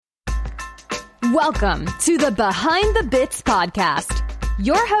Welcome to the Behind the Bits podcast.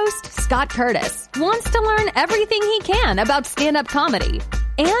 Your host, Scott Curtis, wants to learn everything he can about stand-up comedy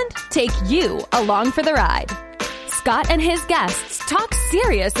and take you along for the ride. Scott and his guests talk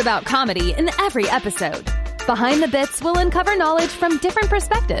serious about comedy in every episode. Behind the Bits will uncover knowledge from different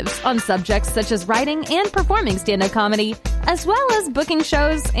perspectives on subjects such as writing and performing stand-up comedy, as well as booking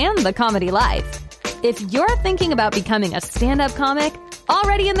shows and the comedy life. If you're thinking about becoming a stand-up comic,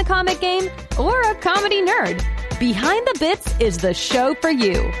 already in the comic game, or a comedy nerd, Behind the Bits is the show for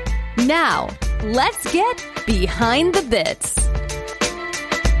you. Now, let's get Behind the Bits.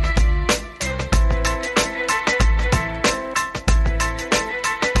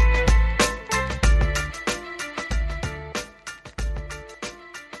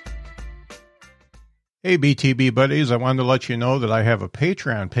 Hey, BTB buddies, I wanted to let you know that I have a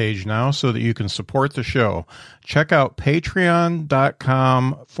Patreon page now so that you can support the show. Check out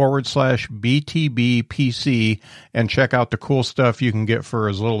patreon.com/BTBPC and check out the cool stuff you can get for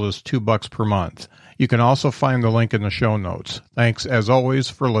as little as $2 per month. You can also find the link in the show notes. Thanks, as always,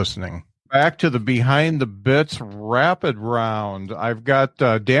 for listening. Back to the Behind the Bits rapid round. I've got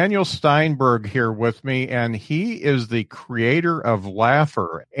Daniel Steinberg here with me, and he is the creator of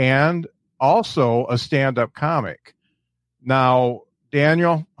Laugher and also a stand-up comic. Now,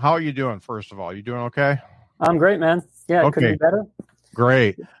 Daniel, how are you doing, first of all? You doing okay? I'm great, man. Yeah, it couldn't be better.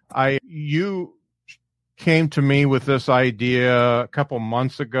 Great. You came to me with this idea a couple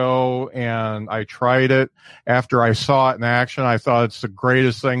months ago, and I tried it. After I saw it in action, I thought it's the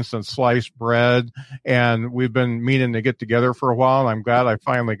greatest thing since sliced bread, and we've been meaning to get together for a while, and I'm glad I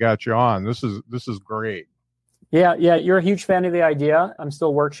finally got you on. This is great. Yeah, you're a huge fan of the idea. I'm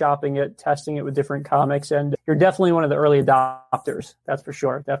still workshopping it, testing it with different comics, and you're definitely one of the early adopters. That's for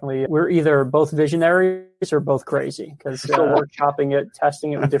sure. Definitely. We're either both visionaries or both crazy, because still workshopping it,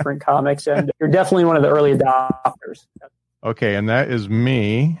 testing it with different comics, and you're definitely one of the early adopters. Okay, and that is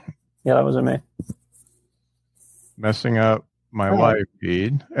me. Yeah, that wasn't me. Messing up my live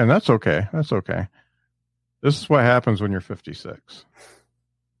feed, and that's okay. That's okay. This is what happens when you're 56.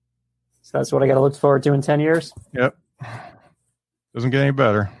 So that's what I got to look forward to in 10 years? Yep. Doesn't get any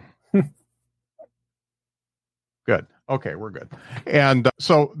better. Good. Okay, we're good. And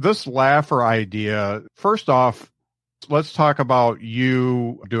so this Laugher idea, first off, let's talk about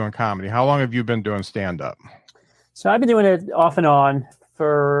you doing comedy. How long have you been doing stand-up? So I've been doing it off and on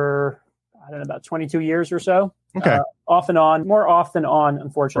for, I don't know, about 22 years or so. Okay. Off and on, more off than on,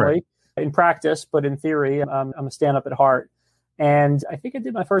 unfortunately, in practice, but in theory, I'm a stand-up at heart. And I think I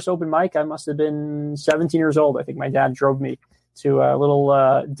did my first open mic. I must have been 17 years old. I think my dad drove me to a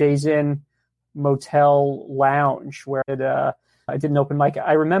little Days Inn motel lounge where I did an open mic.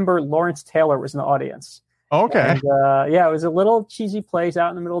 I remember Lawrence Taylor was in the audience. Okay. And, it was a little cheesy place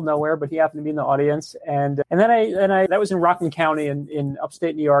out in the middle of nowhere, but he happened to be in the audience. And then I that was in Rockland County in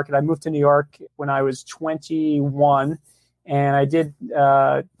upstate New York. And I moved to New York when I was 21. And I did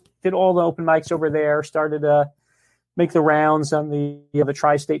all the open mics over there, started make the rounds on the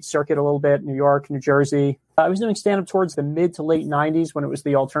tri-state circuit a little bit, New York, New Jersey. I was doing stand-up towards the mid to late 90s when it was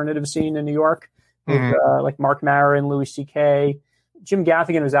the alternative scene in New York, with like Mark Maron, Louis C.K. Jim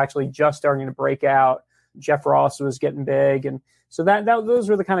Gaffigan was actually just starting to break out. Jeff Ross was getting big. And so those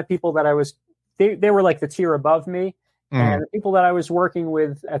were the kind of people that they were like the tier above me. And the people that I was working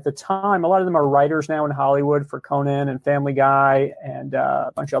with at the time, a lot of them are writers now in Hollywood for Conan and Family Guy and a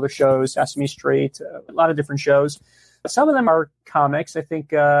bunch of other shows, Sesame Street, a lot of different shows. Some of them are comics. I think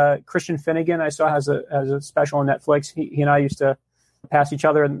Christian Finnegan, I saw, has a special on Netflix. He and I used to pass each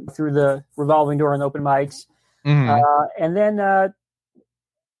other through the revolving door on open mics. And then I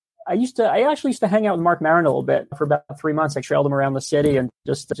actually used to hang out with Mark Maron a little bit for about 3 months. I trailed him around the city and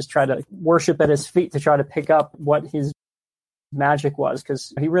just try to worship at his feet to try to pick up what his magic was,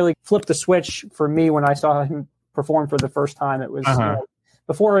 because he really flipped the switch for me when I saw him perform for the first time. It was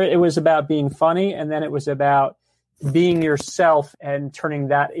before it was about being funny, and then it was about being yourself and turning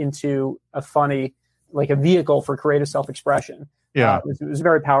that into a funny, like a vehicle for creative self-expression. Yeah. It was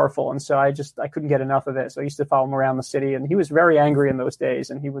very powerful. And so I couldn't get enough of it. So I used to follow him around the city, and he was very angry in those days.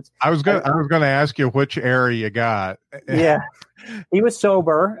 And I was going to ask you which area you got. Yeah. He was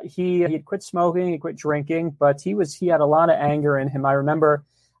sober. He had quit smoking, he quit drinking, but he had a lot of anger in him. I remember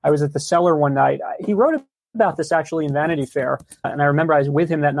I was at the Cellar one night. He wrote about this actually in Vanity Fair. And I remember I was with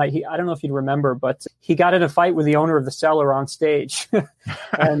him that night. I don't know if you'd remember, but he got in a fight with the owner of the Cellar on stage.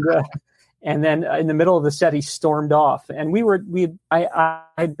 And then in the middle of the set, he stormed off. And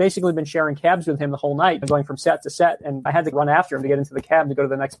I'd basically been sharing cabs with him the whole night, going from set to set. And I had to run after him to get into the cab to go to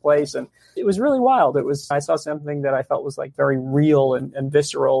the next place. And it was really wild. I saw something that I felt was like very real and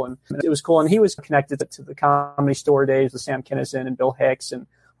visceral. And it was cool. And he was connected to the Comedy Store days with Sam Kinison and Bill Hicks and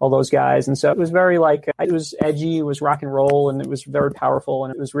all those guys. And so it was very it was edgy, it was rock and roll, and it was very powerful.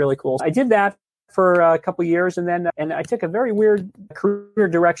 And it was really cool. I did that for a couple of years, and I took a very weird career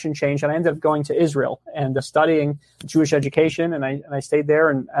direction change, and I ended up going to Israel and studying Jewish education, and I stayed there.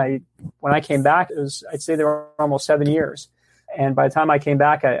 And when I came back, I'd stayed there almost 7 years. And by the time I came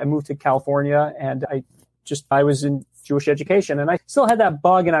back, I moved to California, and I was in Jewish education, and I still had that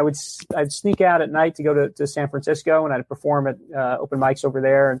bug, and I'd sneak out at night to go to San Francisco, and I'd perform at open mics over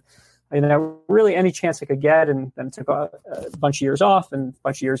there, and really any chance I could get. And then took a bunch of years off and a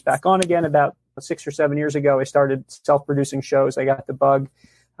bunch of years back on again. About 6 or 7 years ago, I started self-producing shows. I got the bug,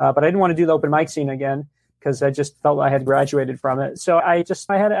 but I didn't want to do the open mic scene again because I just felt I had graduated from it. So I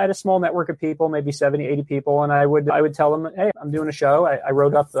had a small network of people, maybe 70, 80 people. And I would tell them, hey, I'm doing a show. I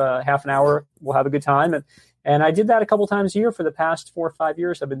wrote up half an hour. We'll have a good time. And I did that a couple times a year for the past 4 or 5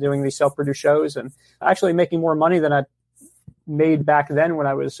 years. I've been doing these self-produced shows and actually making more money than I made back then when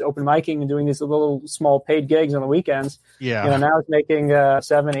I was open micing and doing these little small paid gigs on the weekends. Yeah. Now I was making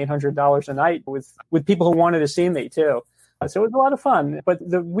 $700-800 a night with people who wanted to see me too. So it was a lot of fun. But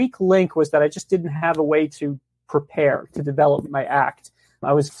the weak link was that I just didn't have a way to prepare to develop my act.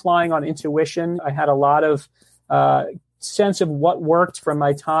 I was flying on intuition. I had a lot of sense of what worked from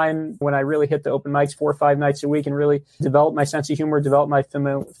my time when I really hit the open mics 4 or 5 nights a week and really developed my sense of humor, developed my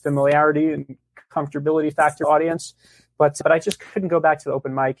familiarity and comfortability factor audience. But I just couldn't go back to the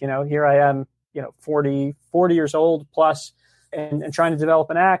open mic. Here I am, 40 years old plus and trying to develop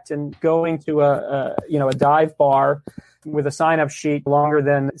an act and going to a dive bar with a sign-up sheet longer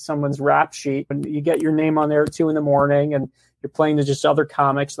than someone's rap sheet. And you get your name on there at 2 a.m. and you're playing to just other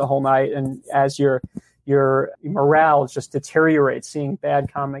comics the whole night. And as your morale just deteriorates, seeing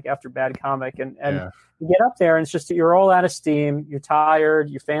bad comic after bad comic. And you get up there and it's just, you're all out of steam. You're tired.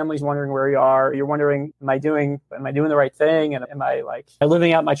 Your family's wondering where you are. You're wondering, am I doing the right thing? And am I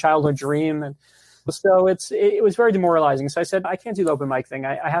living out my childhood dream? And so it was very demoralizing. So I said, I can't do the open mic thing.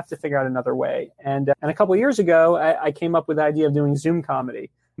 I have to figure out another way. And a couple of years ago, I came up with the idea of doing Zoom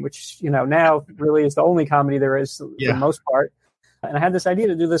comedy, which, now really is the only comedy there is for the most part. And I had this idea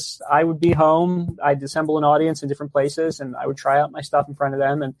to do this. I would be home. I'd assemble an audience in different places and I would try out my stuff in front of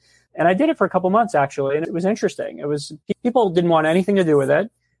them. And I did it for a couple months, actually. And it was interesting. People didn't want anything to do with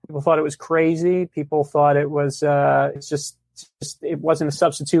it. People thought it was crazy. People thought it was, it wasn't a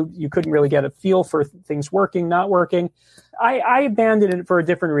substitute. You couldn't really get a feel for things working, not working. I abandoned it for a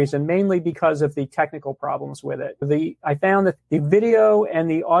different reason, mainly because of the technical problems with it. I found that the video and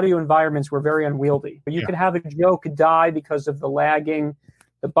the audio environments were very unwieldy. You could have a joke die because of the lagging,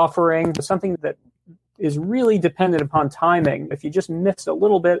 the buffering, something that is really dependent upon timing. If you just miss a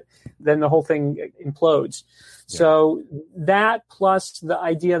little bit, then the whole thing implodes. Yeah. So that plus the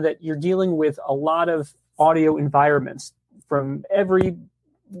idea that you're dealing with a lot of audio environments from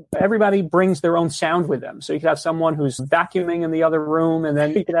everybody brings their own sound with them. So you could have someone who's vacuuming in the other room. And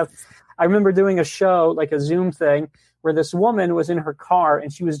then you could have, I remember doing a show, like a Zoom thing, where this woman was in her car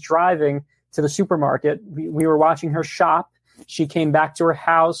and she was driving to the supermarket. We were watching her shop. She came back to her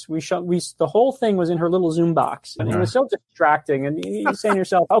house. The whole thing was in her little Zoom box. And it was so distracting. And you say to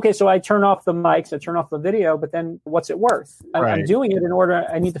yourself, okay, so I turn off the mics, I turn off the video, but then what's it worth? Right. I'm doing it in order,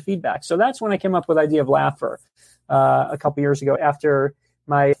 I need the feedback. So that's when I came up with the idea of Laugher a couple years ago after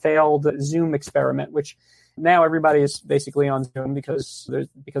my failed Zoom experiment, which now everybody is basically on Zoom because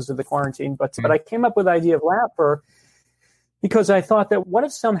of the quarantine. But I came up with the idea of Laugher because I thought that what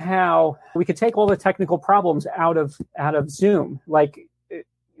if somehow we could take all the technical problems out of Zoom? Like,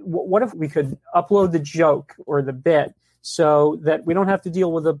 what if we could upload the joke or the bit so that we don't have to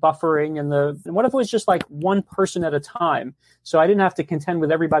deal with the buffering and what if it was just like one person at a time? So I didn't have to contend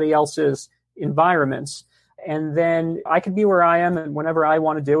with everybody else's environments. And then I could be where I am and whenever I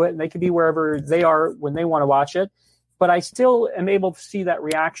want to do it, and they could be wherever they are when they want to watch it. But I still am able to see that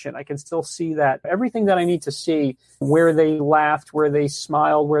reaction. I can still see that everything that I need to see, where they laughed, where they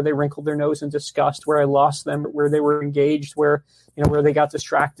smiled, where they wrinkled their nose in disgust, where I lost them, where they were engaged, where they got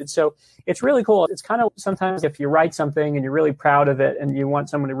distracted. So it's really cool. It's kind of sometimes if you write something and you're really proud of it and you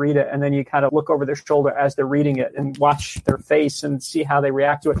want someone to read it, and then you kind of look over their shoulder as they're reading it and watch their face and see how they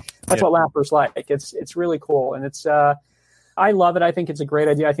react to it. That's what Laugher's like. It's really cool. And it's, I love it. I think it's a great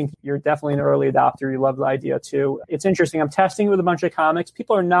idea. I think you're definitely an early adopter. You love the idea too. It's interesting. I'm testing it with a bunch of comics.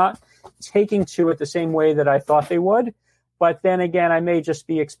 People are not taking to it the same way that I thought they would. But then again, I may just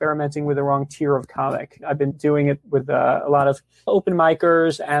be experimenting with the wrong tier of comic. I've been doing it with a lot of open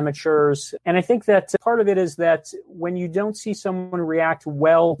micers, amateurs. And I think that part of it is that when you don't see someone react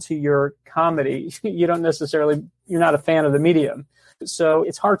well to your comedy, you're not a fan of the medium. So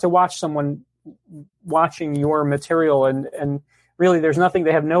it's hard to watch someone watching your material and really there's nothing,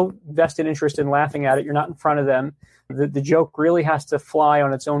 they have no vested interest in laughing at it. You're not in front of them. The joke really has to fly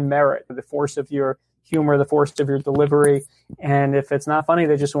on its own merit, the force of your humor, the force of your delivery. And if it's not funny,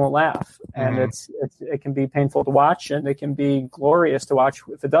 they just won't laugh. And it can be painful to watch, and it can be glorious to watch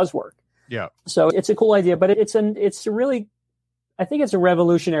if it does work. Yeah. So it's a cool idea, but I think it's a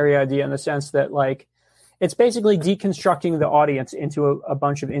revolutionary idea in the sense that like, it's basically deconstructing the audience into a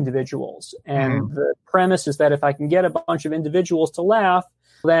bunch of individuals. And the premise is that if I can get a bunch of individuals to laugh,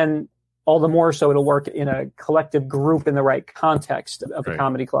 then all the more so it'll work in a collective group in the right context of a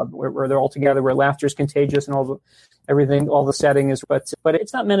comedy club where they're all together, where laughter is contagious and all the setting is, but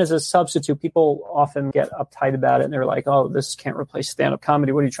it's not meant as a substitute. People often get uptight about it and they're like, oh, this can't replace stand-up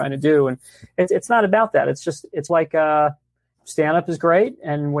comedy. What are you trying to do? And it's not about that. It's like, stand-up is great,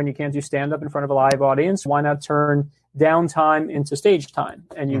 and when you can't do stand-up in front of a live audience, why not turn downtime into stage time?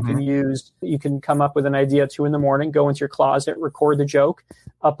 And you can come up with an idea at 2 a.m, go into your closet, record the joke,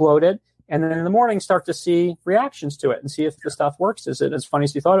 upload it, and then in the morning start to see reactions to it and see if the stuff works. Is it as funny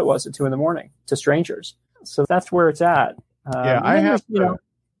as you thought it was at 2 a.m. to strangers? So that's where it's at. I have to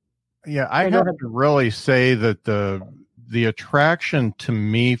really say that the attraction to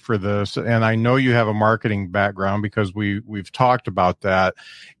me for this, and I know you have a marketing background because we've talked about that.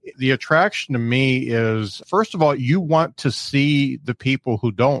 The attraction to me is, first of all, you want to see the people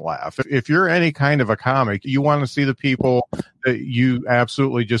who don't laugh. If you're any kind of a comic, you want to see the people that you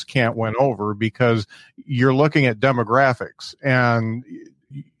absolutely just can't win over because you're looking at demographics, and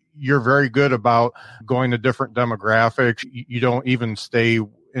you're very good about going to different demographics. You don't even stay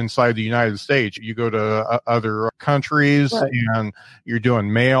inside the United States. You go to other countries, and you're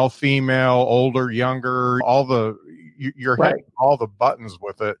doing male, female, older, younger, you're hitting all the buttons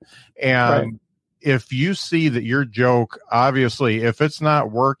with it. And if you see that your joke, obviously, if it's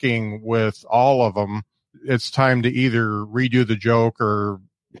not working with all of them, it's time to either redo the joke or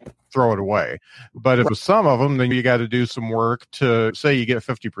throw it away. But if it's some of them, then you got to do some work to say you get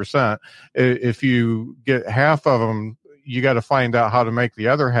 50%. If you get half of them, you got to find out how to make the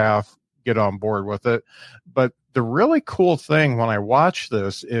other half get on board with it. But the really cool thing when I watch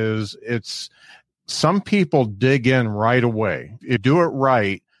this is some people dig in right away. You do it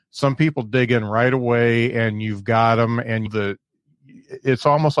right. Some people dig in right away, and you've got them, and it's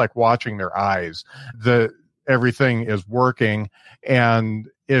almost like watching their eyes. Everything is working. And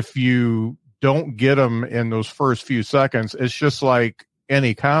if you don't get them in those first few seconds, it's just like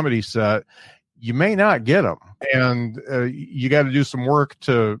any comedy set. You may not get them, and you got to do some work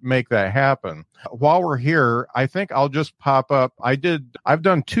to make that happen. While we're here, I think I'll just pop up. I've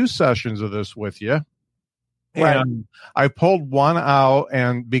done 2 sessions of this with you, and I pulled one out,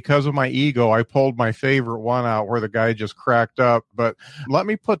 and because of my ego, I pulled my favorite one out where the guy just cracked up. But let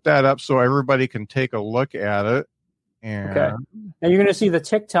me put that up so everybody can take a look at it. And okay. Now you're going to see the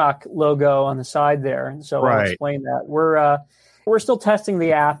TikTok logo on the side there, and so I'll explain that. We're still testing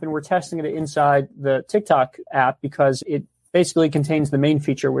the app, and we're testing it inside the TikTok app because it basically contains the main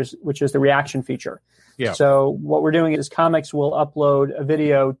feature, which is the reaction feature. Yeah. So what we're doing is comics will upload a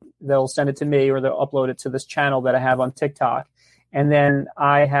video, they'll send it to me, or they'll upload it to this channel that I have on TikTok. And then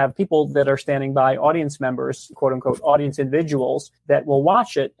I have people that are standing by, audience members, quote unquote, audience individuals that will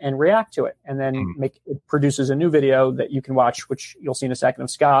watch it and react to it. And then it produces a new video that you can watch, which you'll see in a second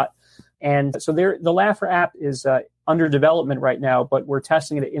of Scott. And so the Laugher app is under development right now, but we're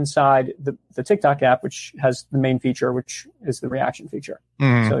testing it inside the TikTok app, which has the main feature, which is the reaction feature.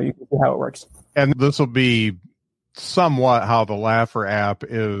 So you can see how it works. And this will be somewhat how the Laugher app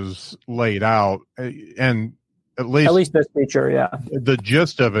is laid out. And at least this feature, yeah. The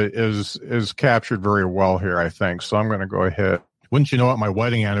gist of it is captured very well here, I think. So I'm going to go ahead. Wouldn't you know it, my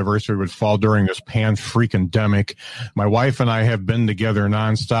wedding anniversary would fall during this pan-freaking-demic. My wife and I have been together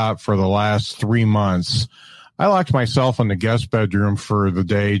nonstop for the last 3 months. I locked myself in the guest bedroom for the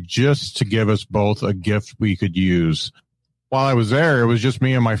day just to give us both a gift we could use. While I was there, it was just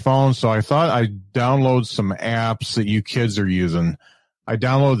me and my phone, so I thought I'd download some apps that you kids are using. I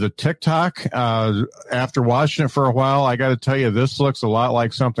downloaded the TikTok. After watching it for a while, I got to tell you, this looks a lot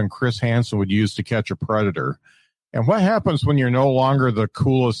like something Chris Hansen would use to catch a predator. And what happens when you're no longer the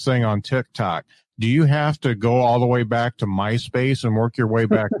coolest thing on TikTok? Do you have to go all the way back to MySpace and work your way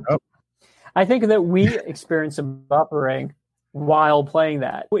back up? I think that we experienced some buffering. while playing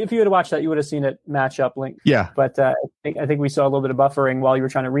that. If you had watched that, you would have seen it match up link. Yeah. But I think we saw a little bit of buffering while you were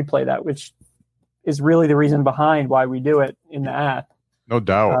trying to replay that, which is really the reason behind why we do it in the app. No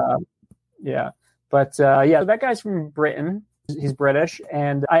doubt. Yeah. But that guy's from Britain. He's British.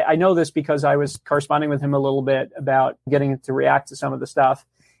 And I know this because I was corresponding with him a little bit about getting him to react to some of the stuff.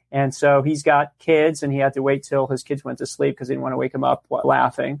 And so he's got kids, and he had to wait till his kids went to sleep because he didn't want to wake them up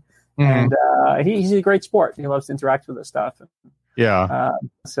laughing. Mm-hmm. And he's a great sport. He loves to interact with this stuff. Yeah.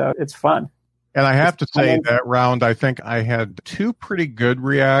 So it's fun. And I have to say that round, I think I had 2 pretty good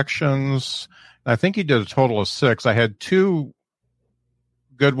reactions. I think he did a total of 6. I had 2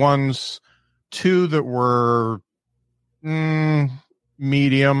 good ones, 2 that were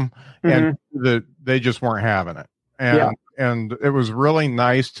medium, and that they just weren't having it. And it was really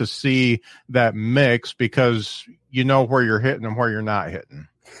nice to see that mix because you know where you're hitting and where you're not hitting.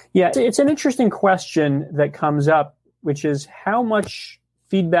 Yeah, it's an interesting question that comes up, which is how much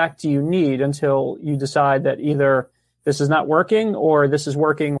feedback do you need until you decide that either this is not working or this is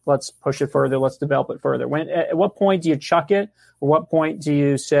working, let's push it further, let's develop it further. At what point do you chuck it? Or what point do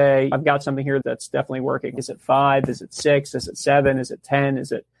you say, I've got something here that's definitely working? Is it 5? Is it 6? Is it 7? Is it 10?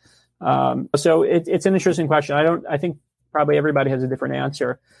 Is it... So it's an interesting question. I think probably everybody has a different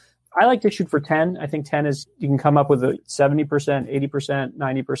answer. I like to shoot for 10. I think 10 is, you can come up with a 70%, 80%,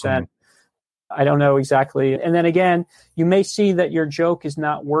 90%. I don't know exactly. And then again, you may see that your joke is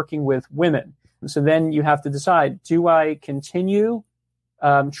not working with women. So then you have to decide, do I continue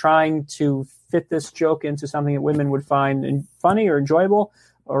trying to fit this joke into something that women would find funny or enjoyable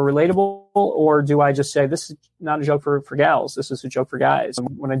or relatable? Or do I just say, this is not a joke for gals, this is a joke for guys?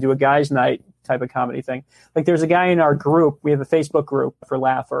 When I do a guys night type of comedy thing, like there's a guy in our group, we have a Facebook group for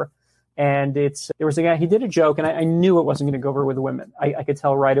Laugher, and there was a guy, he did a joke, and I knew it wasn't going to go over with the women. I could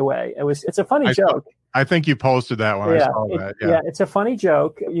tell right away. It's a funny joke. I think you posted that when I saw that. Yeah, it's a funny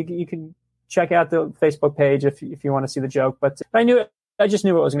joke. You can check out the Facebook page if you want to see the joke. But I just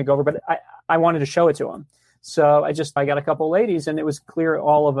knew it wasn't going to go over, but I wanted to show it to him. So I got a couple of ladies, and it was clear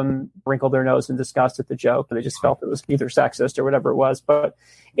all of them wrinkled their nose in disgust at the joke. They just felt it was either sexist or whatever it was. But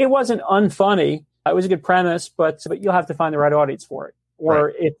it wasn't unfunny. It was a good premise, but you'll have to find the right audience for it. Or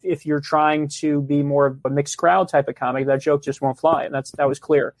right. if you're trying to be more of a mixed crowd type of comic, that joke just won't fly. And that was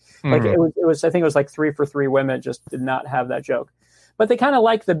clear. Like it was, I think it was like 3 for 3 women just did not have that joke. But they kind of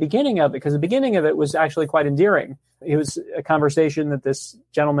liked the beginning of it because the beginning of it was actually quite endearing. It was a conversation that this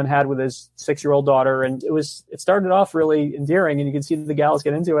gentleman had with his 6-year-old daughter, and it started off really endearing, and you could see the gals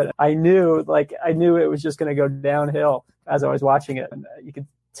get into it. I knew it was just going to go downhill as I was watching it, and you could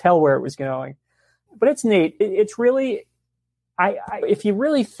tell where it was going. But it's neat. It's really, if you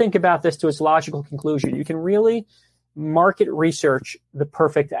really think about this to its logical conclusion, you can really market research the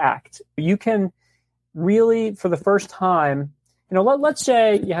perfect act. You can really, for the first time, let's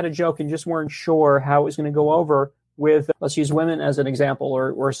say you had a joke and just weren't sure how it was going to go over with, let's use women as an example,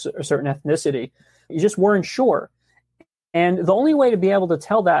 or a certain ethnicity. You just weren't sure. And the only way to be able to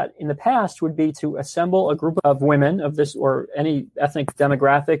tell that in the past would be to assemble a group of women of this or any ethnic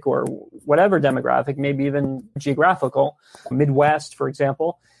demographic or whatever demographic, maybe even geographical, Midwest, for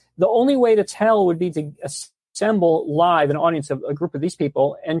example. The only way to tell would be to assemble live an audience of a group of these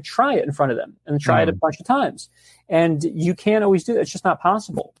people and try it in front of them and try it a bunch of times. And you can't always do that. It's just not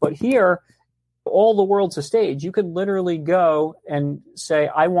possible. But here, all the world's a stage. You could literally go and say,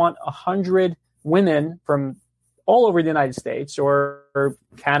 I want 100 women from all over the United States or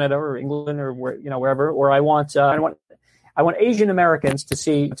Canada or England or wherever, or I want Asian Americans to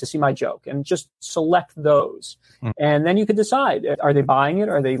see my joke, and just select those. And then you can decide, are they buying it?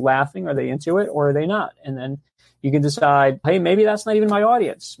 Are they laughing? Are they into it? Or are they not? And then you can decide, hey, maybe that's not even my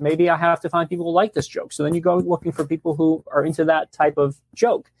audience. Maybe I have to find people who like this joke. So then you go looking for people who are into that type of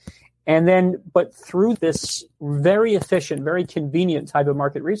joke. And then, but through this very efficient, very convenient type of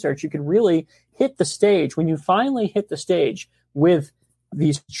market research, you can really hit the stage. When you finally hit the stage with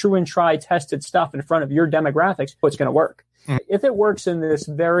these true and tried tested stuff in front of your demographics, it's going to work. If it works in this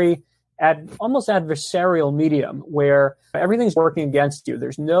very almost adversarial medium where everything's working against you,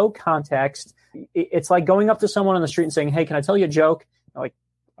 there's no context. It's like going up to someone on the street and saying, hey, can I tell you a joke? They're like,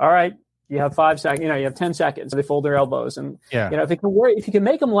 all right. You have 5 seconds, you have 10 seconds. They fold their elbows. And, if you can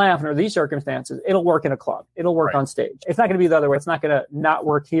make them laugh under these circumstances, it'll work in a club. It'll work on stage. It's not going to be the other way. It's not going to not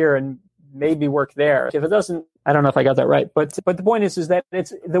work here and maybe work there. If it doesn't, I don't know if I got that right. But the point is that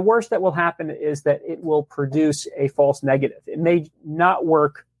it's the worst that will happen is that it will produce a false negative. It may not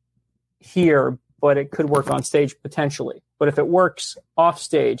work here, but it could work on stage potentially. But if it works off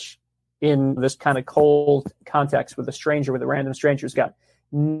stage in this kind of cold context with a random stranger who's got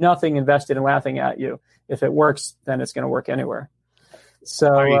nothing invested in laughing at you. If it works, then it's going to work anywhere.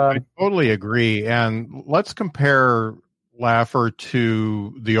 So I totally agree. And let's compare Laugher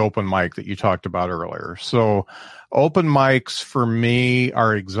to the open mic that you talked about earlier. So open mics for me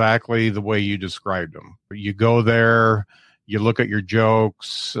are exactly the way you described them. You go there, you look at your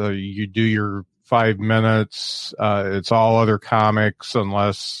jokes, you do your 5 minutes. It's all other comics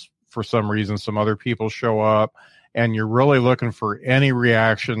unless for some reason some other people show up, and you're really looking for any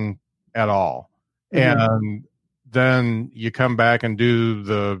reaction at all. Mm-hmm. And then you come back and do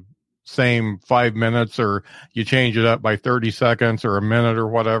the same 5 minutes, or you change it up by 30 seconds or a minute or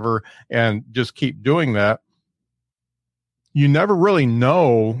whatever, and just keep doing that. You never really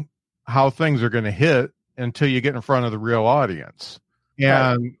know how things are going to hit until you get in front of the real audience.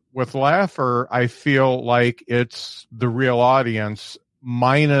 And with Laugher, I feel like it's the real audience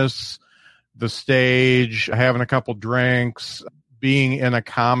minus the stage, having a couple drinks, being in a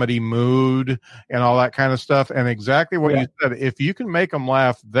comedy mood and all that kind of stuff. And exactly what you said, if you can make them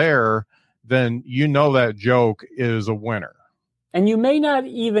laugh there, then you know that joke is a winner. And you may not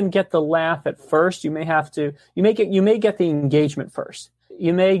even get the laugh at first. You may get the engagement first.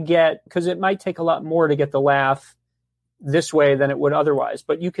 You may get, because it might take a lot more to get the laugh this way than it would otherwise.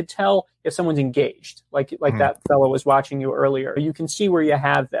 But you could tell if someone's engaged, like that fellow was watching you earlier. You can see where you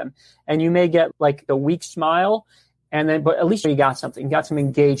have them. And you may get like a weak smile, but at least you got something. You got some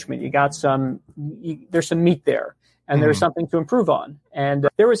engagement. You got there's some meat there. And there's something to improve on. And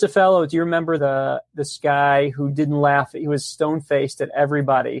there was a fellow, do you remember this guy who didn't laugh? He was stone-faced at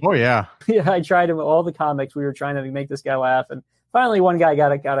everybody. Oh, yeah. Yeah, I tried him with all the comics. We were trying to make this guy laugh. And finally, one guy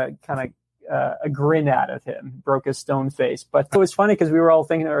got a kind of a grin out of him, broke his stone face. But it was funny because we were all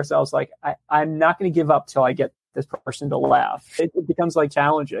thinking to ourselves, like, I'm not going to give up till I get this person to laugh. It becomes, like,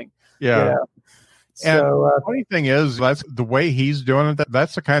 challenging. Yeah. You know? And so, the funny thing is, that's the way he's doing it.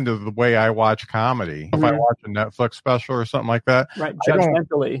 That's the kind of the way I watch comedy. If I watch a Netflix special or something like that, right?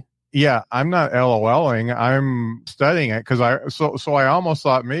 Judgmentally. Yeah, I'm not LOLing. I'm studying it because I almost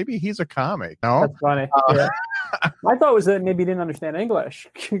thought maybe he's a comic. No, that's funny. Yeah. My thought was that maybe he didn't understand English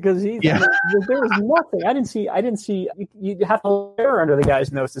because there was nothing. I didn't see. You have to stare under the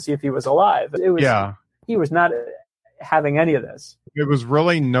guy's nose to see if he was alive. He was not having any of this. It was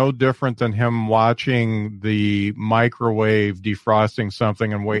really no different than him watching the microwave defrosting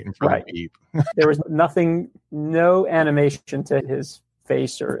something and waiting for the beep. There was no animation to his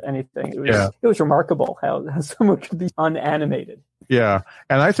face or anything. It was remarkable how someone could be unanimated. Yeah.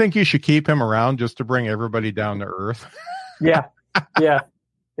 And I think you should keep him around just to bring everybody down to earth. Yeah.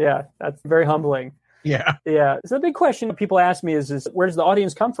 That's very humbling. Yeah. Yeah. So the big question people ask me is where does the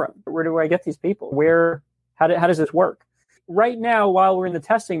audience come from? Where do I get these people? How does this work? Right now, while we're in the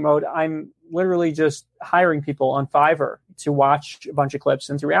testing mode, I'm literally just hiring people on Fiverr to watch a bunch of clips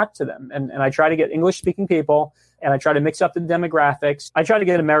and to react to them. And I try to get English-speaking people, and I try to mix up the demographics. I try to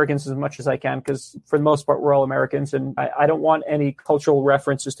get Americans as much as I can because, for the most part, we're all Americans, and I don't want any cultural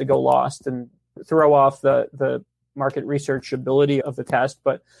references to go lost and throw off the market research ability of the test.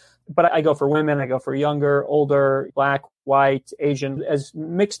 But I go for women, I go for younger, older, Black, white, Asian, as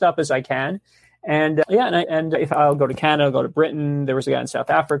mixed up as I can. And if I'll go to Canada, I'll go to Britain. There was a guy in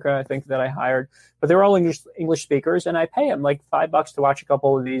South Africa, I think, that I hired, but they're all English speakers, and I pay them like $5 to watch a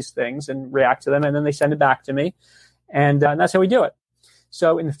couple of these things and react to them, and then they send it back to me, and that's how we do it.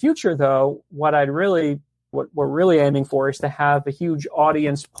 So in the future, though, what we're really aiming for is to have a huge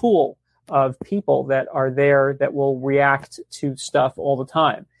audience pool of people that are there that will react to stuff all the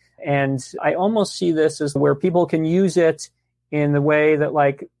time, and I almost see this as where people can use it in the way that,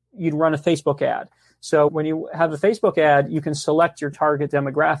 like, you'd run a Facebook ad. So when you have a Facebook ad, you can select your target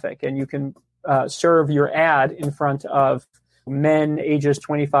demographic, and you can serve your ad in front of men ages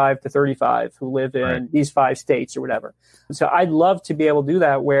 25 to 35 who live in these 5 states or whatever. So I'd love to be able to do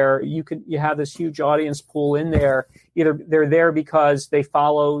that, where you have this huge audience pool in there. Either they're there because they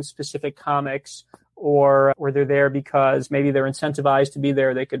follow specific comics, or they're there because maybe they're incentivized to be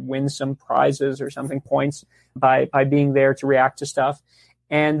there. They could win some prizes or something, points, by being there to react to stuff.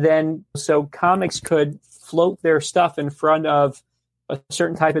 And then, so comics could float their stuff in front of a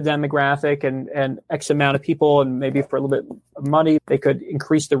certain type of demographic and X amount of people, and maybe for a little bit of money, they could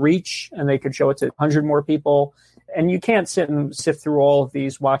increase the reach and they could show it to 100 more people. And you can't sit and sift through all of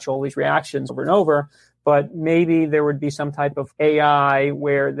these, watch all these reactions over and over, but maybe there would be some type of AI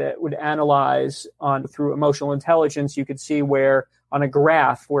that would analyze through emotional intelligence. You could see where on a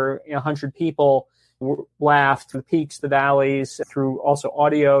graph where 100 people laughed, the peaks, the valleys, through also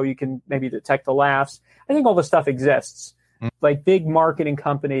audio, you can maybe detect the laughs. I think all this stuff exists. Like big marketing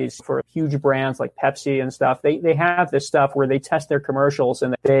companies for huge brands like Pepsi and stuff, they have this stuff where they test their commercials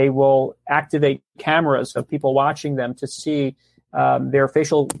and they will activate cameras of people watching them to see their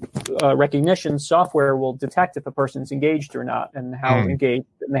facial recognition software will detect if a person's engaged or not and how engaged.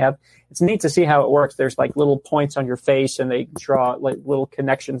 And it's neat to see how it works. There's like little points on your face and they draw like little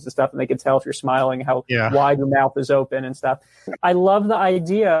connections and stuff, and they can tell if you're smiling, how wide your mouth is open and stuff. I love the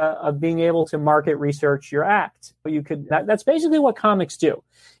idea of being able to market research your act. That's basically what comics do.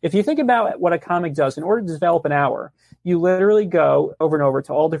 If you think about what a comic does, in order to develop an hour, you literally go over and over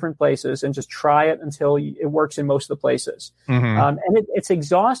to all different places and just try it until it works in most of the places. And it's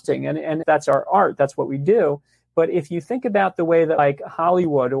exhausting, and that's our art. That's what we do. But if you think about the way that like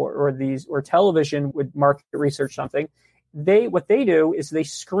Hollywood or television would market research something, what they do is they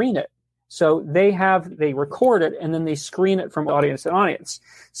screen it. So they record it and then they screen it from audience to audience.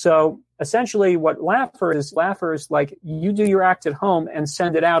 So essentially what Laffer is like, you do your act at home and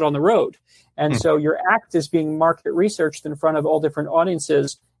send it out on the road. And so your act is being market researched in front of all different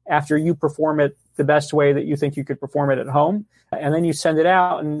audiences after you perform it the best way that you think you could perform it at home. And then you send it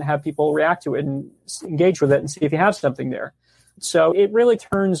out and have people react to it and engage with it and see if you have something there. So it really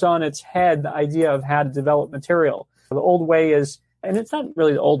turns on its head the idea of how to develop material. The old way is, and it's not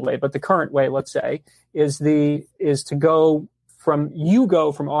really the old way, but the current way, let's say, is to go from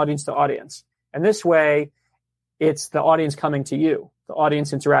audience to audience. And this way, it's the audience coming to you, the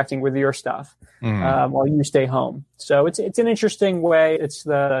audience interacting with your stuff while you stay home. So it's an interesting way. It's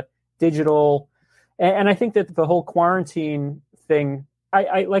the digital, and I think that the whole quarantine thing.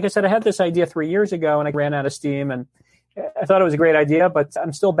 I like I said, I had this idea 3 years ago, and I ran out of steam, and I thought it was a great idea, but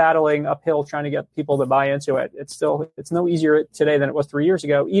I'm still battling uphill trying to get people to buy into it. It's no easier today than it was 3 years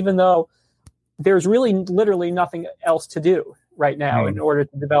ago, even though there's really literally nothing else to do right now in order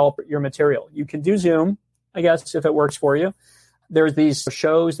to develop your material. You can do Zoom, I guess, if it works for you. There's these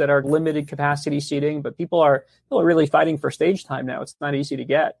shows that are limited capacity seating, but people are really fighting for stage time now. It's not easy to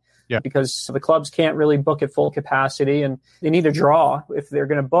get. Because the clubs can't really book at full capacity, and they need to draw. If they're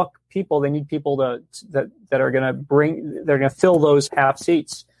going to book people, they need people that are going to fill those half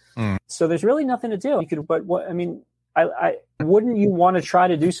seats. So there's really nothing to do. I wouldn't you want to try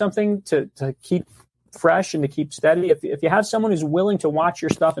to do something to keep fresh and to keep steady? If you have someone who's willing to watch your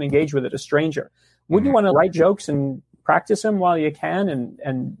stuff and engage with it, a stranger, wouldn't you want to write jokes and practice them while you can?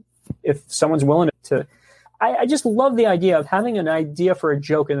 And if someone's willing to, I just love the idea of having an idea for a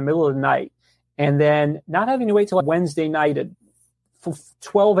joke in the middle of the night and then not having to wait till Wednesday night at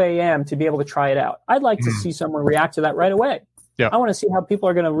 12 a.m. to be able to try it out. I'd like to see someone react to that right away. I want to see how people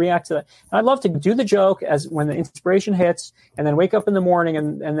are going to react to that. And I'd love to do the joke as when the inspiration hits and then wake up in the morning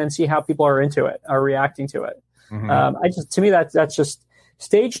and then see how people are into it, are reacting to it. To me, that's just,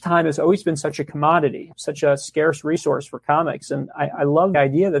 stage time has always been such a commodity, such a scarce resource for comics. And I love the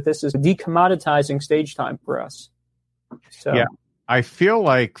idea that this is decommoditizing stage time for us. So. Yeah. I feel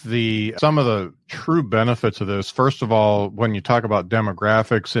like some of the true benefits of this, first of all, when you talk about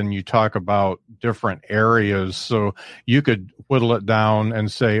demographics and you talk about different areas, so you could whittle it down and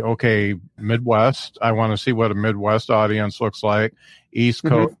say, okay, Midwest, I want to see what a Midwest audience looks like, East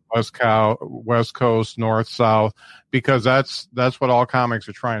Coast, West Coast, North, South, because that's what all comics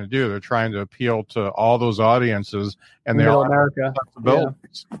are trying to do. They're trying to appeal to all those audiences, and they all have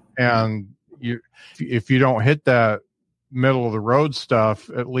responsibilities. And if you don't hit that middle of the road stuff,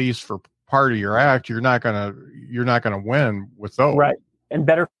 at least for part of your act, you're not gonna win with those. Right. And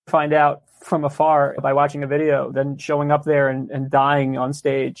better find out from afar by watching a video than showing up there and dying on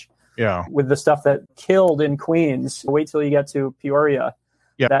stage. Yeah. With the stuff that killed in Queens. Wait till you get to Peoria.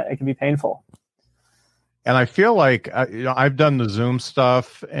 Yeah. That it can be painful. And I feel like I've done the Zoom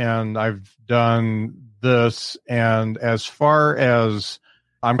stuff and I've done this, and as far as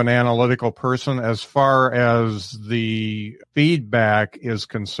I'm an analytical person, as far as the feedback is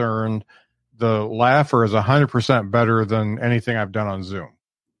concerned, the Laffer is 100% better than anything I've done on Zoom.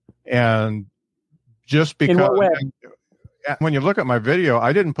 And just because in what way? When you look at my video,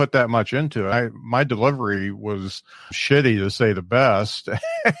 I didn't put that much into it. My delivery was shitty, to say the best.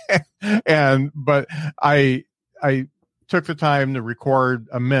 But I took the time to record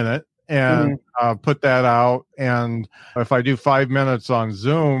a minute and put that out. And if I do 5 minutes on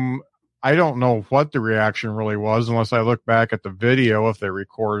Zoom, I don't know what the reaction really was unless I look back at the video if they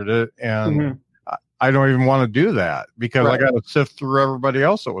recorded it. And I don't even want to do that because I got to sift through everybody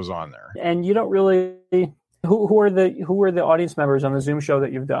else that was on there. And you don't really. Who are the audience members on the Zoom show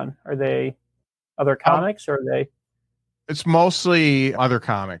that you've done? Are they other comics or are they? It's mostly other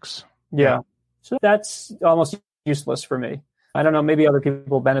comics. Yeah. So that's almost useless for me. I don't know, maybe other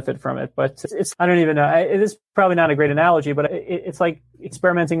people benefit from it, but I don't even know. It is probably not a great analogy, but it's like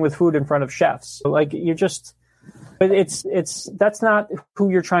experimenting with food in front of chefs. Like but that's not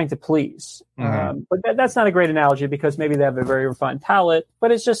who you're trying to please. Mm-hmm. But that's not a great analogy because maybe they have a very refined palate,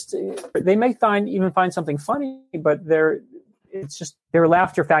 but it's just, they may find something funny, but their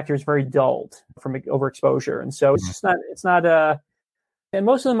laughter factor is very dulled from overexposure. And so it's not, and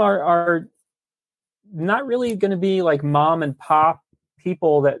most of them are not really going to be like mom and pop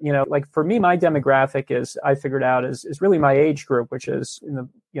people that, like for me, my demographic I figured out is really my age group, which is in the,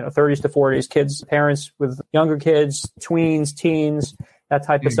 30s to 40s, kids, parents with younger kids, tweens, teens, that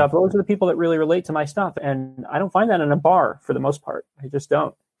type of stuff. Those are the people that really relate to my stuff. And I don't find that in a bar for the most part. I just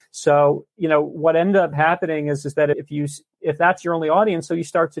don't. So, what ended up happening is that if that's your only audience, so you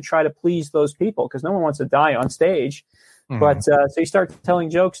start to try to please those people because no one wants to die on stage. But so you start telling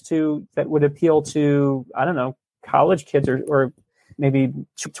jokes that would appeal to, I don't know, college kids or maybe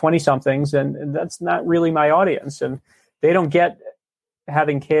 20 somethings. And that's not really my audience. And they don't get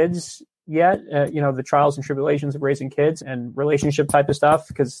having kids yet, the trials and tribulations of raising kids and relationship type of stuff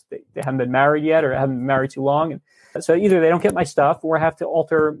because they haven't been married yet or haven't been married too long. And so either they don't get my stuff or I have to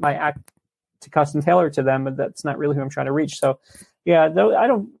alter my act to custom tailor to them. But that's not really who I'm trying to reach. So yeah,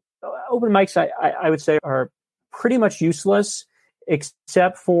 though open mics, I would say are pretty much useless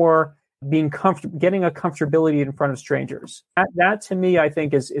except for being comfortable, getting a comfortability in front of strangers. That to me, I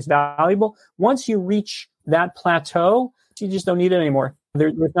think is valuable. Once you reach that plateau, you just don't need it anymore.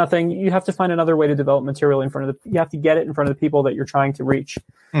 There's nothing. You have to find another way to develop material you have to get it in front of the people that you're trying to reach.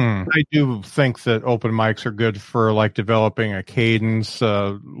 I do think that open mics are good for like developing a cadence,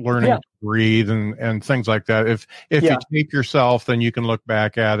 learning to breathe and things like that. If you tape yourself, then you can look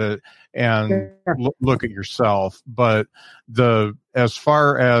back at it and look at yourself. But as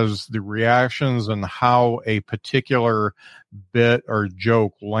far as the reactions and how a particular bit or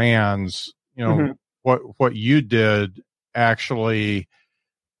joke lands, what you did actually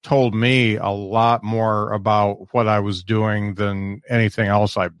told me a lot more about what I was doing than anything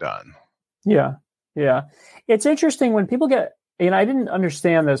else I've done. Yeah. Yeah. It's interesting when people get, I didn't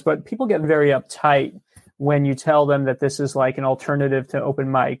understand this, but people get very uptight when you tell them that this is like an alternative to open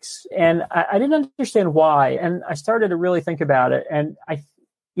mics. And I didn't understand why. And I started to really think about it. And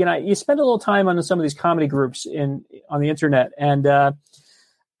you spend a little time on some of these comedy groups on the internet. And,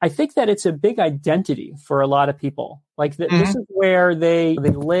 I think that it's a big identity for a lot of people. Like this is where they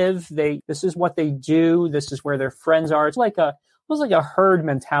live. This is what they do. This is where their friends are. It's almost like a herd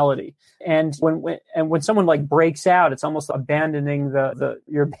mentality. And when someone like breaks out, it's almost abandoning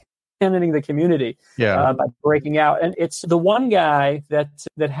you're abandoning the community by breaking out. And it's the one guy that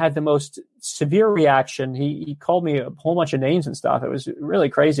had the most severe reaction. He called me a whole bunch of names and stuff. It was really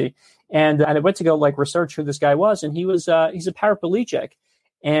crazy. And I went to go like research who this guy was. And he's a paraplegic.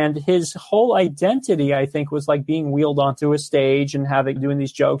 And his whole identity, I think, was like being wheeled onto a stage and doing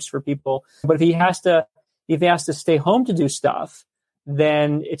these jokes for people. But if he has to stay home to do stuff,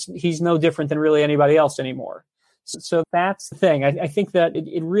 then he's no different than really anybody else anymore. So that's the thing. I think that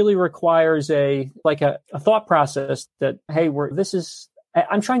it really requires a thought process that, hey,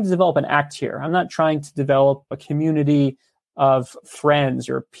 I'm trying to develop an act here. I'm not trying to develop a community of friends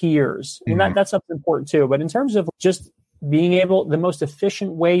or peers. And that's something important too. But in terms of just being the most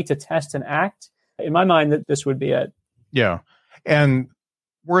efficient way to test an act, in my mind, that this would be it. Yeah. And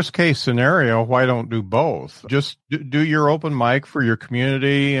worst case scenario, why don't do both? Just do your open mic for your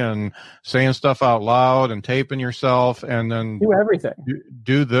community and saying stuff out loud and taping yourself and then do everything.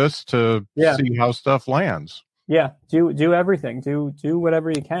 Do this to see how stuff lands. Yeah. Do everything. Do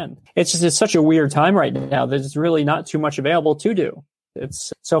whatever you can. It's such a weird time right now. There's really not too much available to do.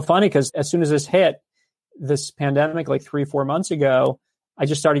 It's so funny because as soon as this hit, this pandemic, like 3-4 months ago, I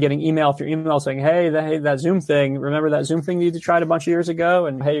just started getting email after email saying, hey, that Zoom thing, remember that Zoom thing you tried a bunch of years ago?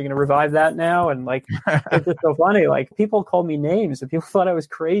 And hey, you're going to revive that now? And like, it's just so funny. Like people called me names and people thought I was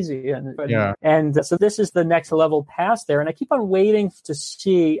crazy. And so this is the next level past there. And I keep on waiting to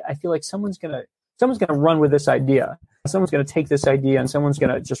see, I feel like someone's going to run with this idea. Someone's going to take this idea and someone's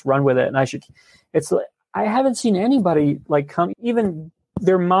going to just run with it. And I haven't seen anybody like come, even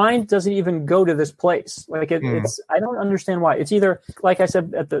their mind doesn't even go to this place. Like it's, I don't understand why. It's either, like I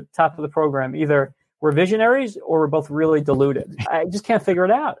said at the top of the program, either we're visionaries or we're both really deluded. I just can't figure it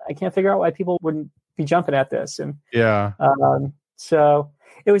out. I can't figure out why people wouldn't be jumping at this. And so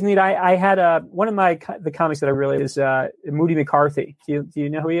it was neat. I had one of the comics that I really is Moody McCarthy. Do you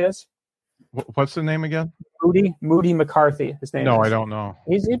know who he is? What's the name again? Moody McCarthy. His name. No, is. I don't know.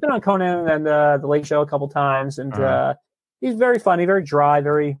 He's been on Conan and the Late Show a couple times, and He's very funny, very dry,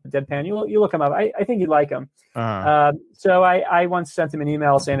 very deadpan. You look him up. I think you'd like him. So I once sent him an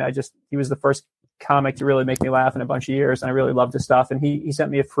email saying he was the first comic to really make me laugh in a bunch of years, and I really loved his stuff. And he sent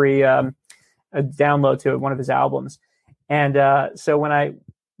me a free a download to one of his albums. And so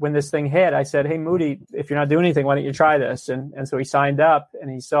when this thing hit, I said, "Hey, Moody, if you're not doing anything, why don't you try this?" And so he signed up and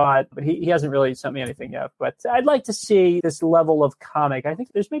he saw it, but he hasn't really sent me anything yet. But I'd like to see this level of comic. I think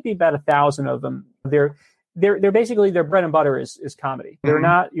there's maybe about 1,000 of them. They're basically, their bread and butter is comedy. They're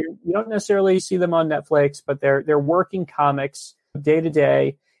not, you don't necessarily see them on Netflix, but they're working comics day to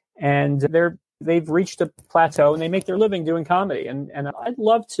day, and they've reached a plateau and they make their living doing comedy. And I'd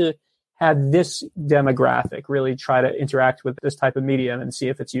love to have this demographic really try to interact with this type of medium and see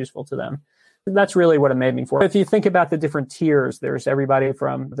if it's useful to them. That's really what I'm aiming for. If you think about the different tiers, there's everybody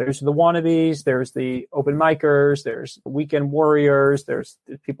there's the wannabes, there's the open micers, there's the weekend warriors, there's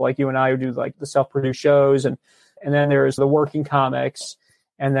people like you and I who do like the self-produced shows, and then there's the working comics,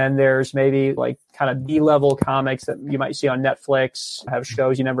 and then there's maybe like kind of B-level comics that you might see on Netflix, have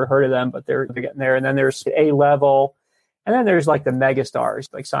shows you never heard of them, but they're getting there. And then there's A-level, and then there's like the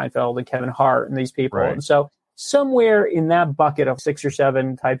megastars like Seinfeld and Kevin Hart and these people. Right. And so somewhere in that bucket of 6 or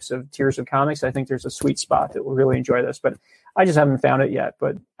 7 types of tiers of comics, I think there's a sweet spot that will really enjoy this, but I just haven't found it yet.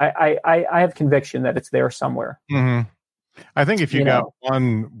 But I have conviction that it's there somewhere. Mm-hmm. I think if you got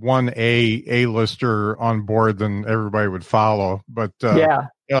one A-lister on board, then everybody would follow. But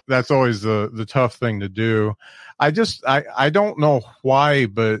that's always the tough thing to do. I don't know why,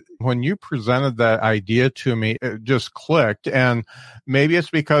 but when you presented that idea to me, it just clicked. And maybe it's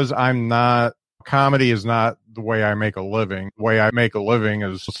because comedy is not the way I make a living. The way I make a living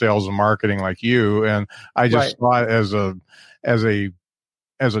is sales and marketing like you. And I just saw it as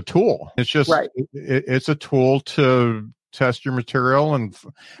a tool. It's just, it's a tool to test your material, and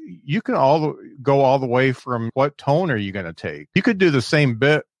you can go all the way from what tone are you going to take. You could do the same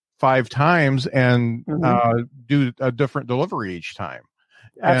bit 5 times and do a different delivery each time.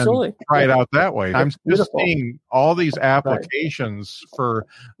 Absolutely. Try it out that way. I'm just seeing all these applications for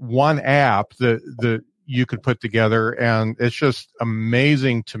one app that you could put together, and it's just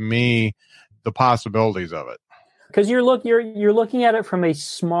amazing to me the possibilities of it. Because you're looking at it from a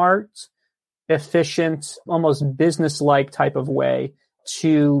smart, efficient, almost business-like type of way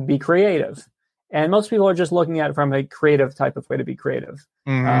to be creative. And most people are just looking at it from a creative type of way to be creative.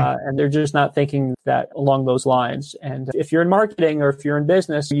 And they're just not thinking that along those lines. And if you're in marketing or if you're in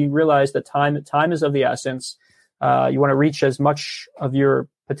business, you realize that time is of the essence. You want to reach as much of your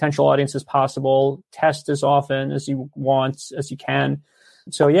potential audience as possible, test as often as you can.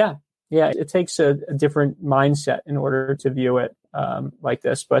 So it takes a different mindset in order to view it like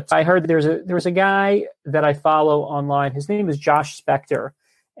this. But I heard there was a guy that I follow online. His name is Josh Spector,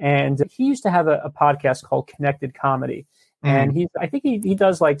 and he used to have a podcast called Connected Comedy. And I think he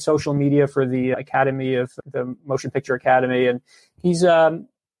does like social media for the Academy of the Motion Picture Academy, and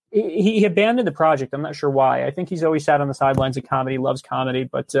he abandoned the project. I'm not sure why. I think he's always sat on the sidelines of comedy, loves comedy,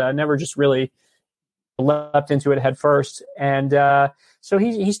 but never just really leapt into it head first. And so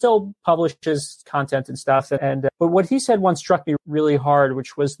he still publishes content and stuff. But what he said once struck me really hard,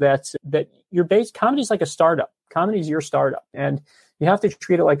 which was that comedy is like a startup. Comedy is your startup, and you have to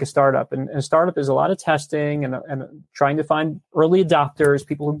treat it like a startup. And a startup is a lot of testing and trying to find early adopters,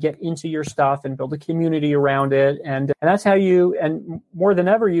 people who get into your stuff and build a community around it. And that's how and more than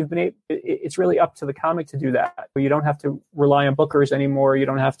ever, it's really up to the comic to do that. You don't have to rely on bookers anymore. You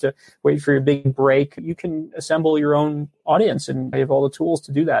don't have to wait for your big break. You can assemble your own audience, and you have all the tools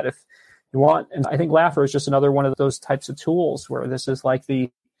to do that if you want. And I think Laugher is just another one of those types of tools where this is like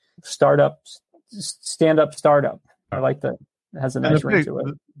the stand-up startup. I like that. It has a nice ring to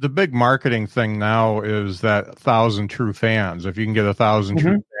it. The big marketing thing now is that 1,000 true fans. If you can get 1,000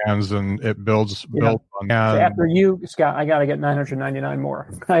 true fans, then it builds on. So after you, Scott, I got to get 999 more.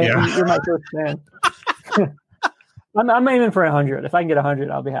 You're my first fan. I'm aiming for 100. If I can get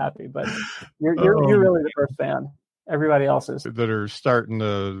 100, I'll be happy. But you're really the first fan. Everybody else is that are starting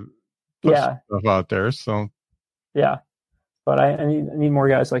to put stuff out there. So but I need more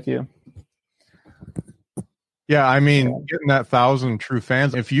guys like you. Yeah, I mean, getting that 1,000 true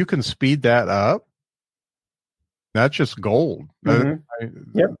fans, if you can speed that up, that's just gold. That's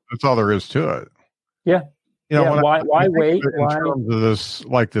all there is to it. Yeah. Why wait? In terms of this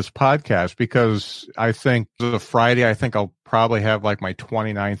podcast, because I think the Friday, I'll probably have like my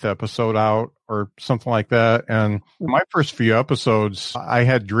 29th episode out or something like that. And my first few episodes, I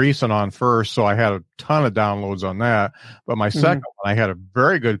had Dreesen on first, so I had a ton of downloads on that. But my second one, I had a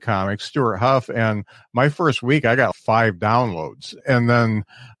very good comic, Stuart Huff, and my first week, I got 5 downloads. And then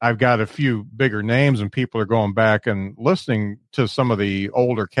I've got a few bigger names, and people are going back and listening to some of the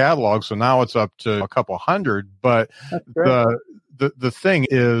older catalogs. So now it's up to a couple hundred. But the thing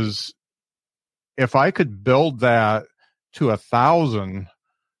is, if I could build that to 1,000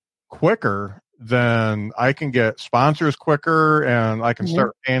 quicker, then I can get sponsors quicker, and I can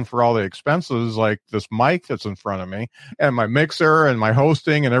start paying for all the expenses like this mic that's in front of me and my mixer and my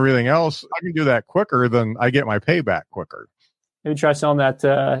hosting and everything else. I can do that quicker than I get my payback quicker. Maybe try selling that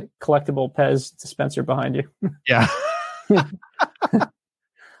collectible Pez dispenser behind you. Yeah.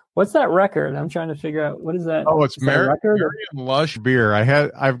 What's that record? I'm trying to figure out, what is that? Oh, it's Marion Lush beer.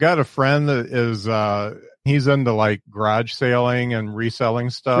 I've got a friend that is he's into like garage sailing and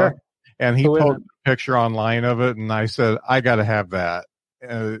reselling stuff. Sure. And he posted a picture online of it, and I said, I got to have that.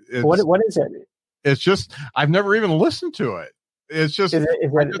 What is it? It's just, I've never even listened to it. It's just, is it a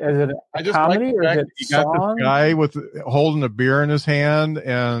comedy, or is it you got this guy holding a beer in his hand,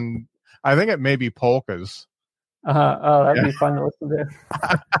 and I think it may be polkas. Oh, that'd be fun to listen to.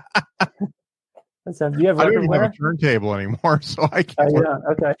 Do you have I don't even have a turntable anymore, so I can't. Yeah,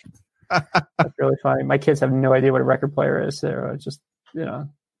 okay. That's really funny. My kids have no idea what a record player is. They're just,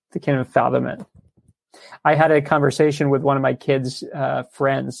 they can't even fathom it. I had a conversation with one of my kids'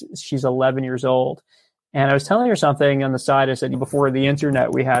 friends. She's 11 years old. And I was telling her something on the side. I said, before the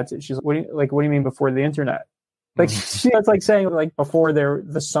internet, we had to. She's like, what do you mean before the internet? Like, it's like saying, like, before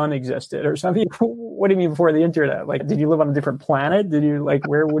the sun existed or something. What do you mean before the internet? Like, did you live on a different planet? Did you, like,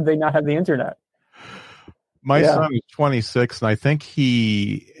 where would they not have the internet? My son is 26, and I think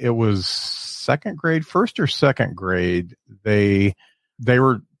it was first or second grade. They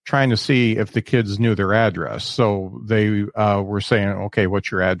were trying to see if the kids knew their address. So they were saying, okay, what's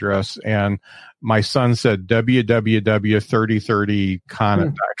your address? And my son said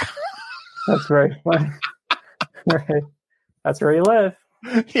www.3030connet.com. That's very funny. Right. That's where you live.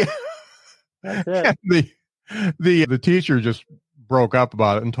 Yeah. That's it. The teacher just broke up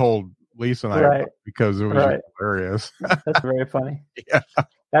about it and told Lisa and I about it because it was hilarious. That's very funny. Yeah.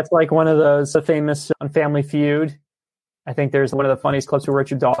 That's like one of those famous on Family Feud. I think there's one of the funniest clips where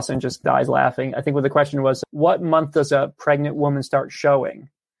Richard Dawson just dies laughing. I think what the question was, what month does a pregnant woman start showing?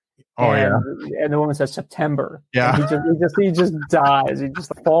 And the woman says September. Yeah. And he just dies. He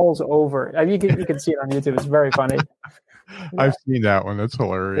just falls over. I mean, you can see it on YouTube. It's very funny. I've seen that one. That's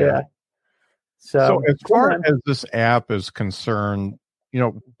hilarious. Yeah. So as far as this app is concerned,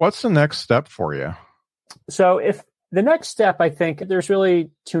 what's the next step for you? So if the next step, I think there's really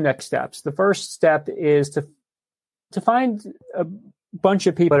 2 next steps. The first step is to find a bunch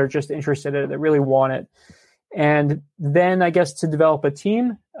of people that are just interested in it, that really want it. And then I guess to develop a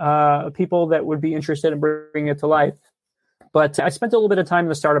team of people that would be interested in bringing it to life. But I spent a little bit of time in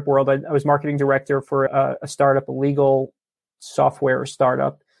the startup world. I was marketing director for a startup, a legal software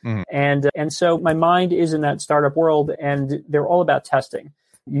startup. And so my mind is in that startup world, and they're all about testing.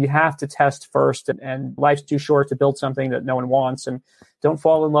 You have to test first, and life's too short to build something that no one wants. And don't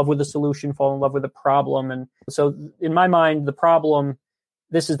fall in love with the solution, fall in love with the problem. And so in my mind, the problem,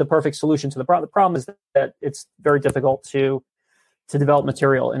 this is the perfect solution to the problem. The problem is that it's very difficult to develop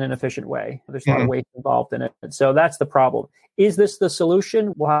material in an efficient way. There's a lot of waste involved in it. And so that's the problem. Is this the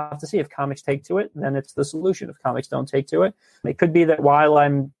solution? We'll have to see. If comics take to it, then it's the solution. If comics don't take to it, it could be that while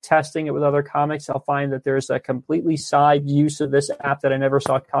I'm testing it with other comics, I'll find that there's a completely side use of this app that I never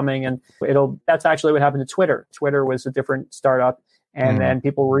saw coming. And that's actually what happened to Twitter. Twitter was a different startup, and then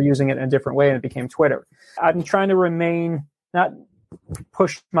people were using it in a different way, and it became Twitter. I'm trying to not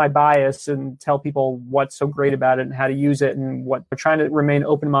push my bias and tell people what's so great about it and how to use it, and what we're trying to remain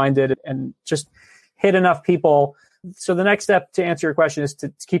open-minded and just hit enough people. So the next step to answer your question is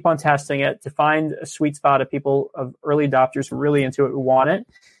to keep on testing it, to find a sweet spot of people, of early adopters who are really into it, who want it,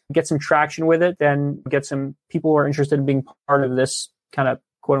 get some traction with it, then get some people who are interested in being part of this kind of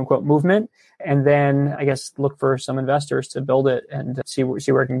quote unquote movement. And then I guess look for some investors to build it and see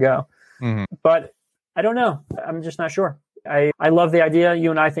where it can go. But I don't know. I'm just not sure. I love the idea. You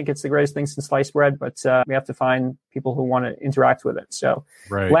and I think it's the greatest thing since sliced bread, but we have to find people who want to interact with it. So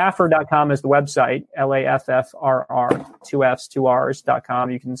Laffrr.com is the website, LAFFRR, 2 F's, 2 R's.com.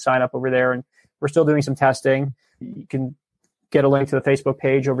 You can sign up over there, and we're still doing some testing. You can get a link to the Facebook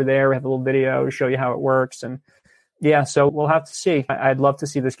page over there. We have a little video to show you how it works. And so we'll have to see. I'd love to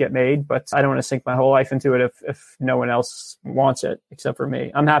see this get made, but I don't want to sink my whole life into it if no one else wants it except for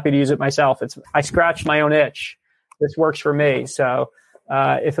me. I'm happy to use it myself. I scratched my own itch this works for me. So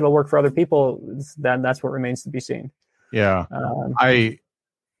if it'll work for other people, then that's what remains to be seen. Yeah. I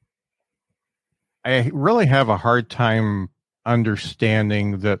really have a hard time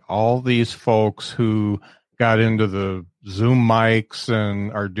understanding that all these folks who got into the Zoom mics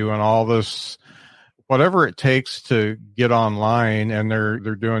and are doing all this, whatever it takes to get online, and they're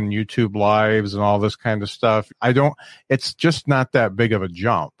doing YouTube lives and all this kind of stuff. It's just not that big of a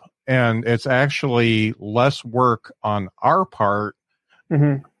jump. And it's actually less work on our part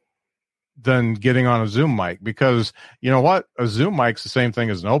than getting on a Zoom mic, because you know what? A Zoom mic's the same thing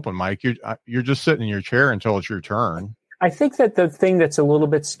as an open mic. You're just sitting in your chair until it's your turn. I think that the thing that's a little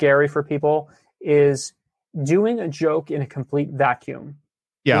bit scary for people is doing a joke in a complete vacuum.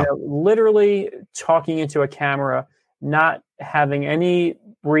 Yeah. Literally talking into a camera, not having any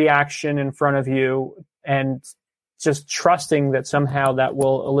reaction in front of you, and just trusting that somehow that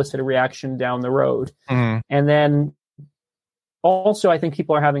will elicit a reaction down the road. And then also, I think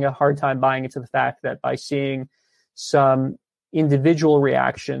people are having a hard time buying into the fact that by seeing some individual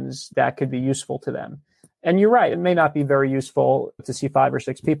reactions, that could be useful to them. And you're right, it may not be very useful to see 5 or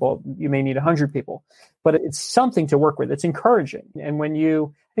 6 people. You may need 100 people, but it's something to work with. It's encouraging. And I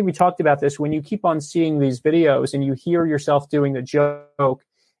think we talked about this, when you keep on seeing these videos and you hear yourself doing the joke,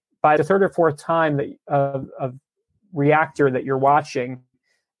 by the 3rd or 4th time of reactor that you're watching,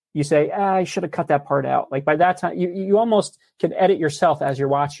 you say, I should have cut that part out. Like by that time, you almost can edit yourself as you're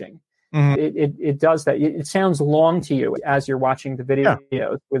watching. It does that. It sounds long to you as you're watching the video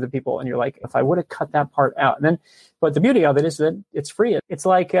with the people, and you're like, if I would have cut that part out. And then, but the beauty of it is that it's free. It's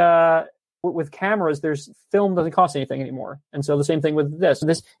like with cameras, film doesn't cost anything anymore, and so the same thing with this.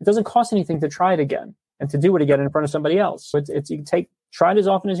 It doesn't cost anything to try it again and to do it again in front of somebody else. So you can try it as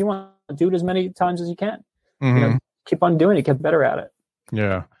often as you want, do it as many times as you can. Keep on doing it, get better at it.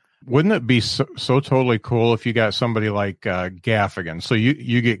 Yeah. Wouldn't it be so totally cool if you got somebody like Gaffigan? So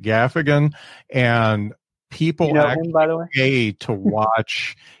you get Gaffigan, and people actually him, by the way? pay to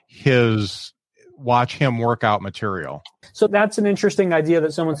watch him work out material. So that's an interesting idea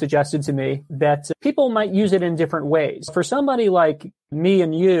that someone suggested to me, that people might use it in different ways. For somebody like me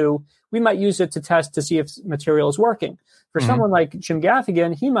and you, we might use it to test to see if material is working. For someone like Jim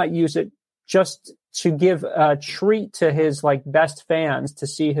Gaffigan, he might use it just to give a treat to his best fans to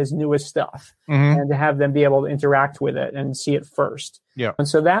see his newest stuff and to have them be able to interact with it and see it first. Yeah. And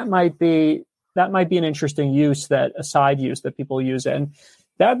so that might be an interesting use, a side use that people use. And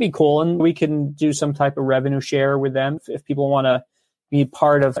that'd be cool. And we can do some type of revenue share with them. If people want to be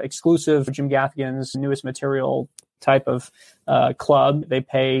part of exclusive Jim Gaffigan's newest material type of club, they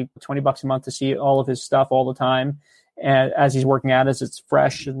pay $20 a month to see all of his stuff all the time. And as he's working at it, as it's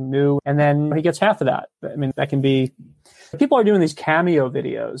fresh and new, and then he gets half of that. I mean, that can be. People are doing these cameo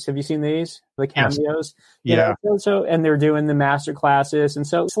videos. Have you seen these? The cameos, yeah. So and they're doing the master classes, and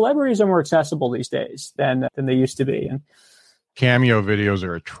so celebrities are more accessible these days than they used to be. And cameo videos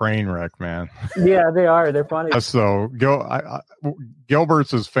are a train wreck, man. Yeah, they are. They're funny. So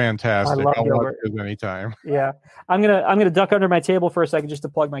Gilbert's is fantastic. I love I'll Gilbert. watch it anytime. Yeah, I'm gonna duck under my table for a second just to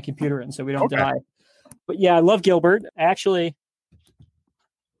plug my computer in so we don't die. But yeah, I love Gilbert. Actually,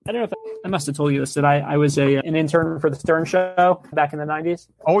 I don't know if I must have told you this, that I was an intern for the Stern Show back in the 90s.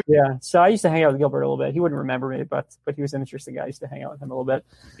 Oh, yeah. So I used to hang out with Gilbert a little bit. He wouldn't remember me, but he was an interesting guy. I used to hang out with him a little bit.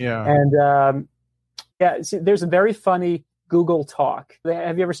 Yeah. And there's a very funny Google Talk.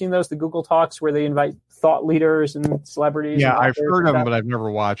 Have you ever seen those? The Google Talks where they invite thought leaders and celebrities? Yeah, and I've heard of them, but I've never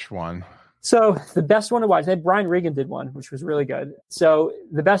watched one. So the best one to watch, Brian Regan did one, which was really good. So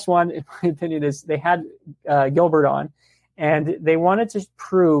the best one, in my opinion, is they had Gilbert on, and they wanted to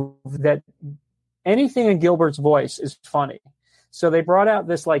prove that anything in Gilbert's voice is funny. So they brought out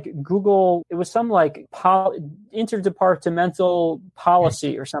this Google, it was some interdepartmental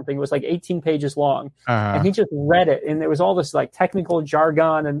policy or something. It was 18 pages long. And he just read it. And there was all this technical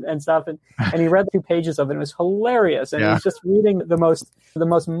jargon and stuff. And he read 2 pages of it. It was hilarious. And he was just reading the most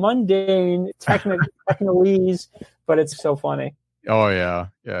mundane technicalese, but it's so funny. Oh, yeah.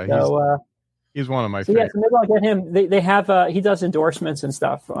 Yeah. So, he's one of my favorites. So maybe I'll get him. They have he does endorsements and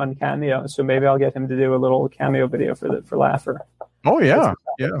stuff on Cameo, so maybe I'll get him to do a little cameo video for Laugher. Oh yeah,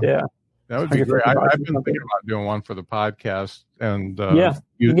 yeah. That would be great. I've been thinking about doing one for the podcast, and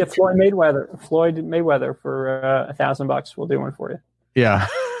you can get Floyd Mayweather for $1,000. We'll do one for you. Yeah.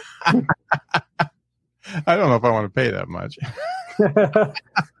 I don't know if I want to pay that much.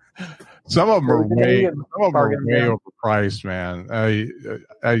 Some of them are way overpriced, man.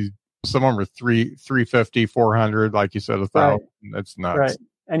 Some of them are $350, $400, like you said, $1,000. Right. That's nuts. Right.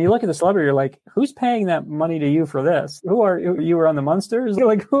 And you look at the celebrity, you're like, who's paying that money to you for this? Who are you? You were on the Munsters? You're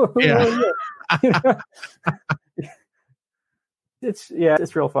like, who are you?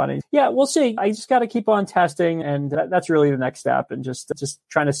 It's real funny. Yeah, we'll see. I just got to keep on testing, and that's really the next step. And just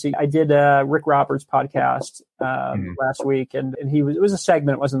trying to see. I did Rick Roberts' podcast last week, and it was a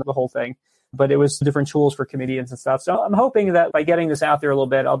segment. It wasn't the whole thing, but it was different tools for comedians and stuff. So I'm hoping that by getting this out there a little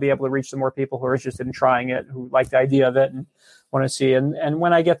bit, I'll be able to reach some more people who are interested in trying it, who like the idea of it and want to see. And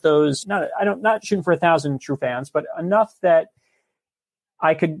when I get those, not shooting for 1,000 true fans, but enough that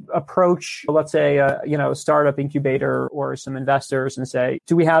I could approach, let's say, a startup incubator or some investors and say,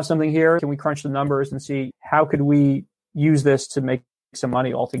 do we have something here? Can we crunch the numbers and see how could we use this to make some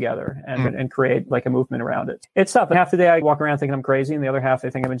money altogether and create like a movement around it? It's tough. Half the day I walk around thinking I'm crazy, and the other half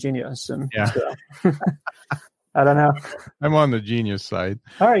they think I'm a genius. And so, I don't know. I'm on the genius side.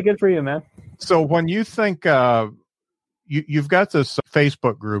 All right, good for you, man. So when you think you've got this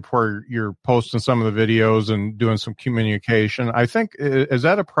Facebook group where you're posting some of the videos and doing some communication. I think, is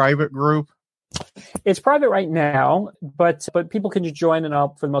that a private group? It's private right now, but people can just join, and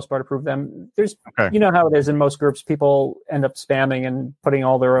I'll, for the most part, approve them. You know how it is in most groups, people end up spamming and putting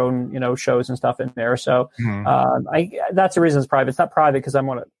all their own, shows and stuff in there. So that's the reason it's private. It's not private because I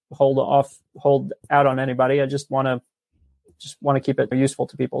want to hold out on anybody. I just want to keep it useful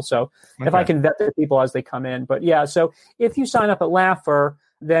to people. So if I can vet the people as they come in, but yeah, so if you sign up at Laugher,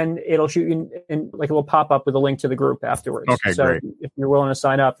 then it'll shoot you in like a little pop-up with a link to the group afterwards. Okay, so great. If you're willing to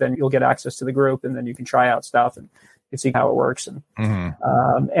sign up, then you'll get access to the group, and then you can try out stuff and you can see how it works. And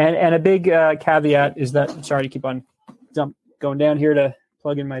and a big caveat is that, sorry to keep on going down here to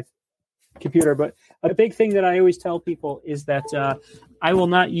plug in my computer, but a big thing that I always tell people is that I will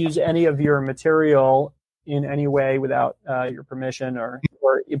not use any of your material in any way without your permission or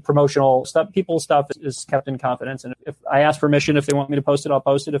promotional stuff. People's stuff is kept in confidence. And if I ask permission, if they want me to post it, I'll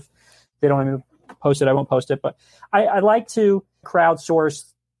post it. If they don't want me to post it, I won't post it. But I like to crowdsource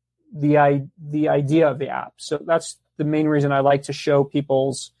the idea of the app. So that's the main reason I like to show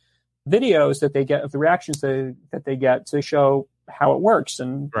people's videos that they get, of the reactions that they get, to show how it works.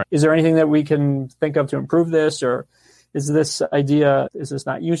 And is there anything that we can think of to improve this, or is this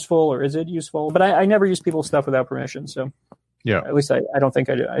not useful, or is it useful? But I never use people's stuff without permission. So at least I don't think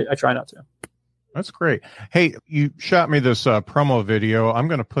I do. I try not to. That's great. Hey, you shot me this promo video. I'm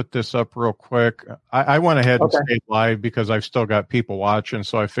going to put this up real quick. I went ahead and stayed live because I've still got people watching.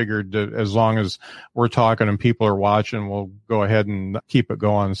 So I figured that as long as we're talking and people are watching, we'll go ahead and keep it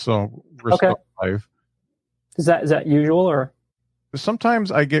going. So we're still live. Is that usual, or?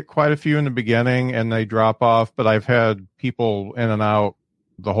 Sometimes I get quite a few in the beginning and they drop off, but I've had people in and out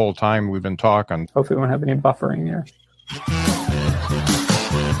the whole time we've been talking. Hopefully we won't have any buffering here.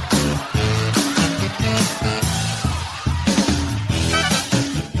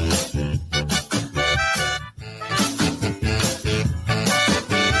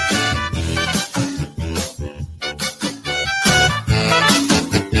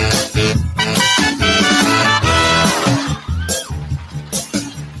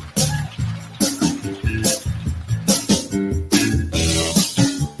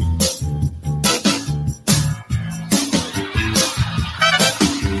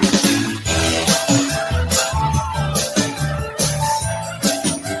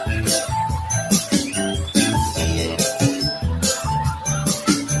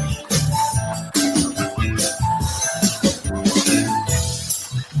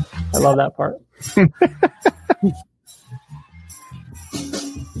 I love that part.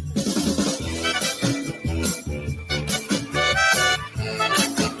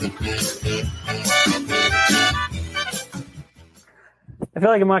 I feel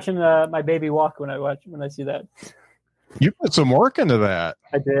like I'm watching my baby walk when I see that. You put some work into that.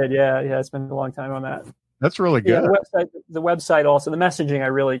 I did, yeah. I spent a long time on that. That's really good. Yeah, the website also, the messaging, I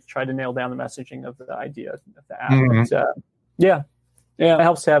really tried to nail down the messaging of the idea of the app. Mm-hmm. But, yeah, it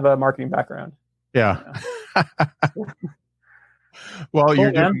helps to have a marketing background. Yeah. Well,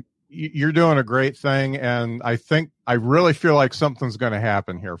 cool, you're doing a great thing, and I really feel like something's going to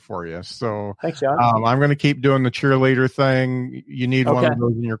happen here for you. So thanks, John. I'm going to keep doing the cheerleader thing. You need one of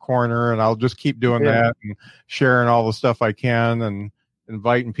those in your corner, and I'll just keep doing that and sharing all the stuff I can and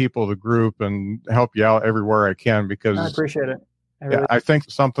inviting people to the group and help you out everywhere I can, because I appreciate it. I think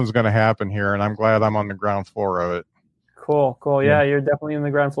something's going to happen here, and I'm glad I'm on the ground floor of it. Cool. Yeah, you're definitely in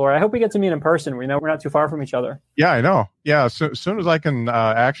the ground floor. I hope we get to meet in person. We know we're not too far from each other. Yeah, I know. Yeah, so as soon as I can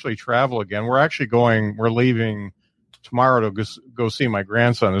actually travel again, we're leaving tomorrow to go see my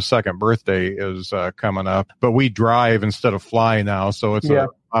grandson. His second birthday is coming up, but we drive instead of fly now, so it's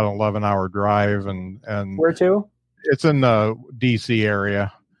about an 11-hour drive. And where to? It's in the DC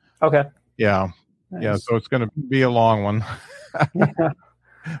area. Okay. Yeah. Nice. Yeah, so it's going to be a long one. Yeah.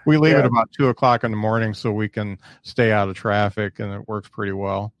 We leave at about 2:00 in the morning so we can stay out of traffic, and it works pretty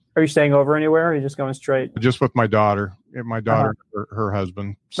well. Are you staying over anywhere, or are you just going straight? Just with my daughter. My daughter, her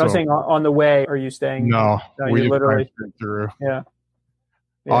husband. So I was saying on the way, are you staying? No, we literally through. Yeah.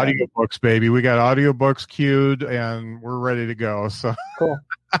 Audiobooks, baby. We got audiobooks queued, and we're ready to go. So cool.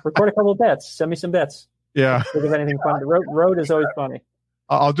 Record a couple of bits. Send me some bits. Yeah. Think of anything fun. The road is always funny.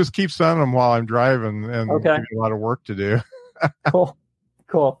 I'll just keep sending them while I'm driving, and give me a lot of work to do.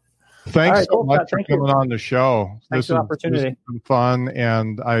 Cool. Thanks so much for coming on the show. Thanks for the opportunity. This has been fun,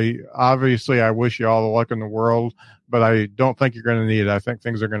 and I wish you all the luck in the world, but I don't think you're going to need it. I think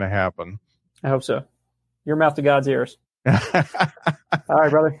things are going to happen. I hope so. Your mouth to God's ears. All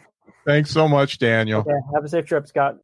right, brother. Thanks so much, Daniel. Okay, have a safe trip, Scott.